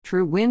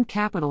True Wind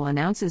Capital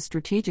announces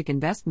strategic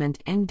investment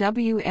in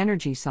W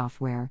Energy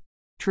Software.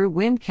 True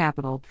Wind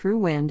Capital, True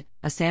Wind,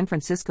 a San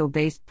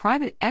Francisco-based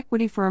private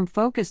equity firm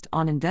focused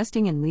on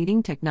investing in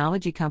leading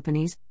technology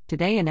companies,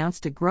 today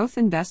announced a growth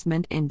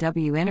investment in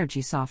W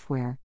Energy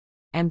Software.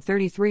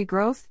 M33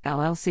 Growth,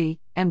 LLC,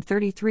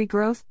 M33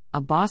 Growth, a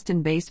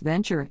Boston-based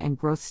venture and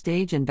growth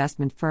stage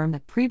investment firm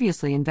that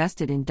previously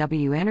invested in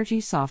W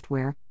Energy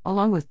Software,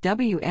 along with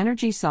W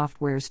Energy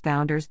Software's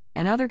founders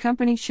and other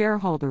company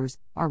shareholders,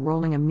 are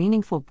rolling a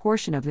meaningful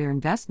portion of their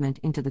investment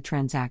into the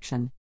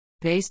transaction.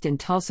 Based in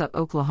Tulsa,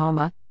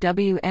 Oklahoma,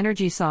 W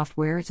Energy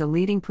Software is a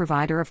leading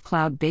provider of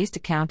cloud-based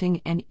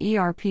accounting and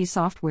ERP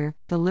software,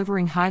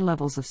 delivering high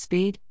levels of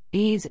speed,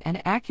 ease, and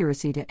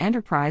accuracy to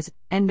enterprise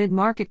and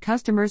mid-market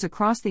customers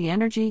across the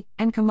energy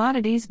and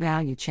commodities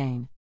value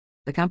chain.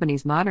 The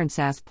company's modern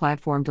SaaS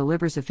platform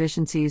delivers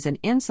efficiencies and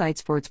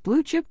insights for its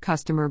blue-chip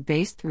customer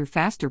base through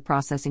faster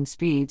processing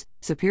speeds,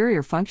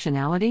 superior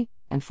functionality,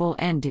 and full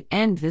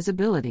end-to-end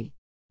visibility.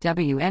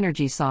 W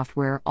Energy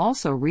Software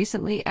also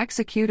recently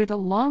executed a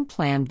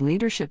long-planned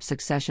leadership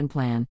succession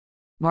plan.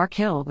 Mark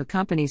Hill, the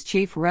company's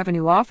Chief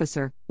Revenue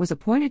Officer, was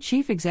appointed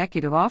Chief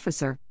Executive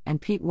Officer,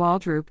 and Pete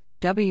Waldrop,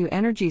 W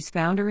Energy's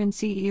founder and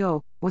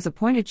CEO, was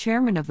appointed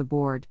Chairman of the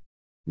Board.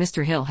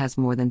 Mr. Hill has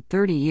more than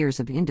 30 years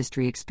of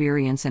industry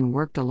experience and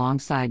worked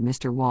alongside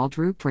Mr.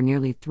 Waldrop for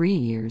nearly 3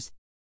 years.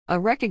 A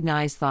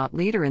recognized thought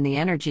leader in the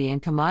energy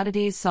and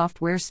commodities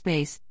software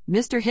space,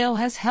 Mr. Hill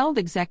has held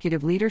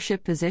executive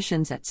leadership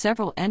positions at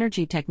several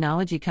energy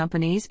technology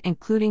companies,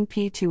 including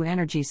P2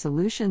 Energy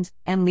Solutions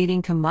and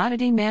leading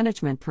commodity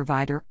management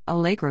provider,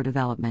 Allegro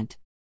Development.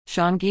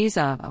 Sean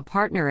Giza, a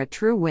partner at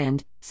True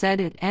Wind, said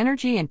that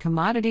energy and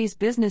commodities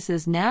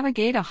businesses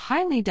navigate a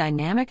highly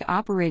dynamic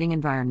operating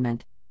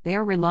environment. They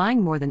are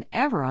relying more than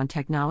ever on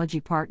technology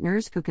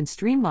partners who can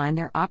streamline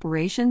their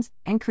operations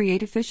and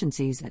create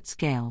efficiencies at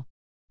scale.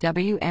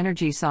 W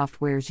Energy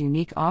Software's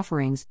unique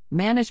offerings,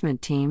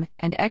 management team,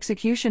 and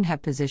execution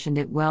have positioned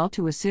it well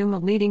to assume a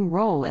leading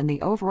role in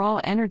the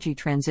overall energy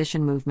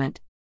transition movement.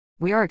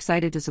 We are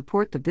excited to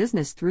support the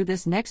business through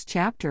this next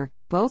chapter,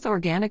 both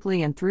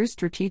organically and through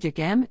strategic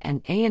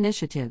M&A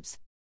initiatives.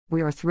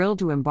 We are thrilled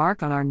to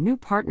embark on our new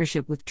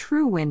partnership with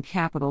True Wind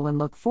Capital and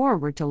look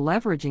forward to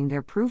leveraging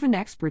their proven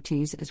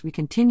expertise as we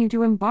continue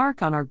to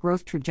embark on our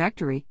growth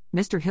trajectory,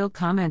 Mr. Hill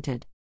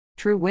commented.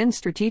 True Wind's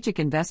strategic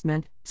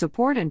investment,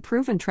 support, and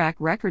proven track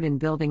record in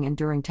building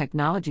enduring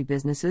technology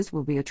businesses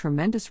will be a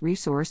tremendous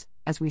resource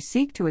as we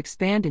seek to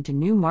expand into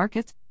new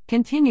markets,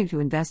 continue to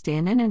invest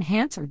in and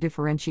enhance our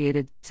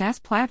differentiated SaaS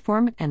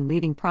platform and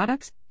leading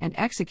products, and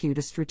execute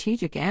a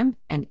strategic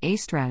M&A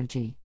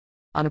strategy.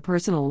 On a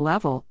personal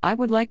level, I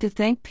would like to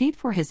thank Pete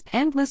for his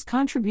endless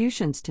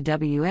contributions to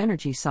W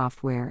Energy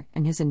Software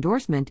and his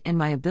endorsement in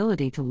my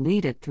ability to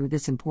lead it through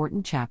this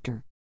important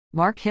chapter.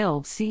 Mark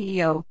Hill,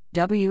 CEO,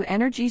 W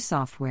Energy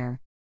Software.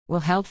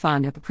 Will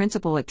Heldfond, a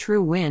principal at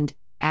True Wind,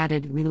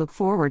 added, "We look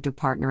forward to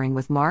partnering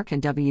with Mark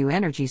and W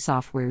Energy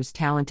Software's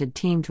talented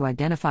team to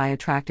identify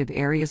attractive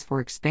areas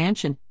for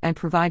expansion and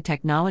provide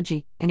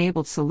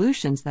technology-enabled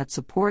solutions that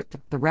support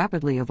the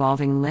rapidly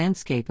evolving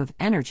landscape of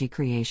energy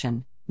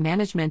creation,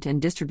 management,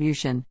 and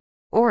distribution."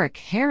 Oric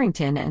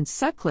Harrington and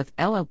Sutcliffe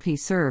LLP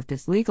served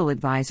as legal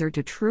advisor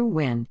to True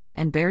Wind,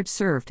 and Baird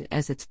served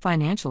as its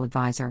financial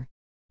advisor.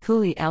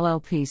 Cooley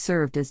LLP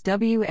served as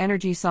W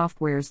Energy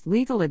Software's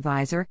legal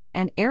advisor,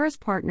 and Eris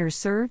Partners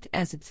served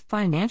as its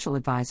financial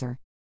advisor.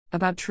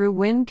 About True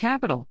Wind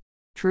Capital.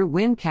 True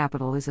Wind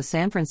Capital is a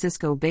San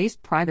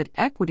Francisco-based private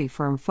equity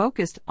firm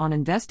focused on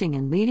investing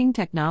in leading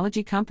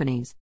technology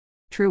companies.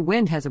 True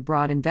Wind has a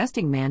broad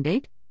investing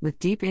mandate, with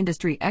deep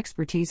industry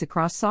expertise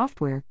across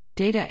software,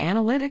 data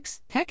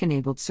analytics,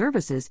 tech-enabled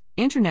services,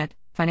 internet,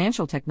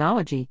 financial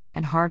technology,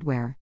 and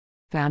hardware.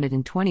 Founded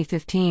in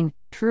 2015,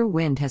 True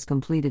Wind has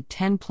completed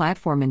 10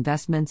 platform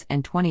investments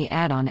and 20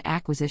 add-on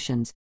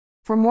acquisitions.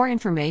 For more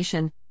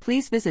information,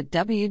 please visit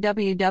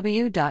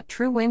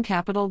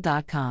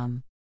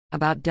www.truewindcapital.com.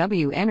 About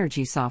W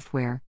Energy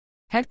Software.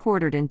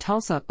 Headquartered in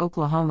Tulsa,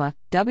 Oklahoma,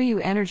 W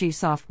Energy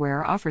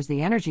Software offers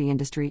the energy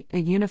industry a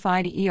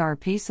unified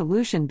ERP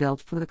solution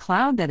built for the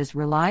cloud that is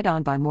relied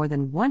on by more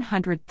than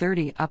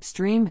 130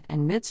 upstream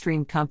and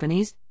midstream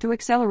companies to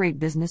accelerate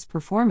business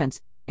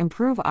performance,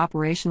 improve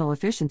operational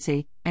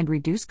efficiency, and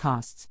reduce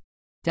costs.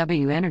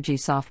 W Energy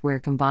Software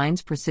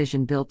combines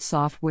precision-built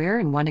software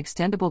in one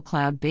extendable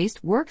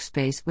cloud-based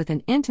workspace with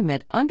an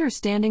intimate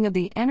understanding of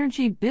the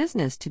energy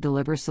business to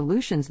deliver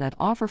solutions that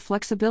offer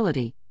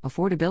flexibility,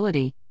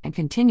 affordability, and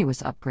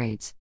continuous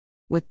upgrades.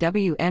 With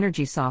W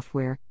Energy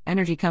Software,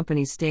 energy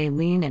companies stay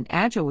lean and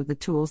agile with the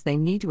tools they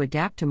need to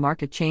adapt to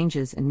market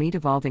changes and meet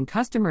evolving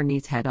customer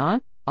needs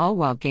head-on, all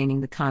while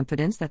gaining the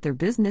confidence that their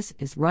business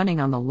is running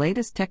on the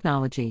latest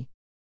technology.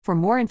 For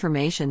more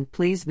information,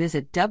 please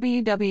visit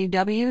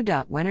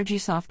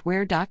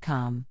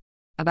www.wenergysoftware.com.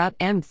 About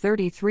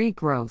M33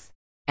 Growth.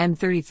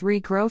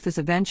 M33 Growth is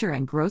a venture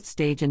and growth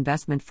stage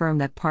investment firm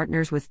that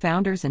partners with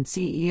founders and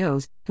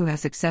CEOs who have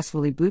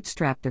successfully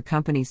bootstrapped their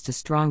companies to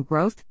strong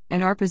growth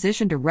and are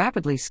positioned to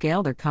rapidly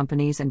scale their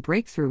companies and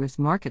break through as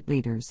market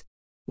leaders.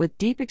 With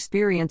deep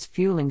experience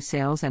fueling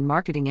sales and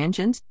marketing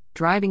engines,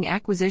 driving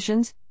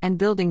acquisitions, and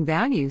building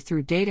value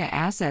through data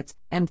assets,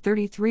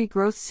 M33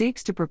 Growth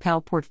seeks to propel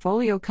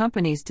portfolio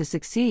companies to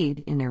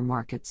succeed in their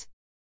markets.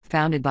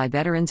 Founded by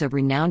veterans of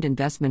renowned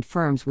investment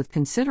firms with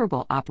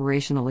considerable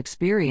operational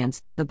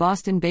experience, the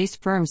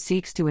Boston-based firm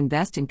seeks to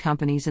invest in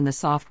companies in the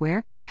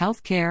software,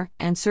 healthcare,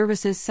 and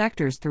services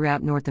sectors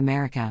throughout North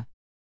America.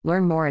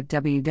 Learn more at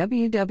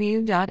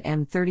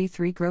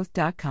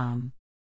www.m33growth.com.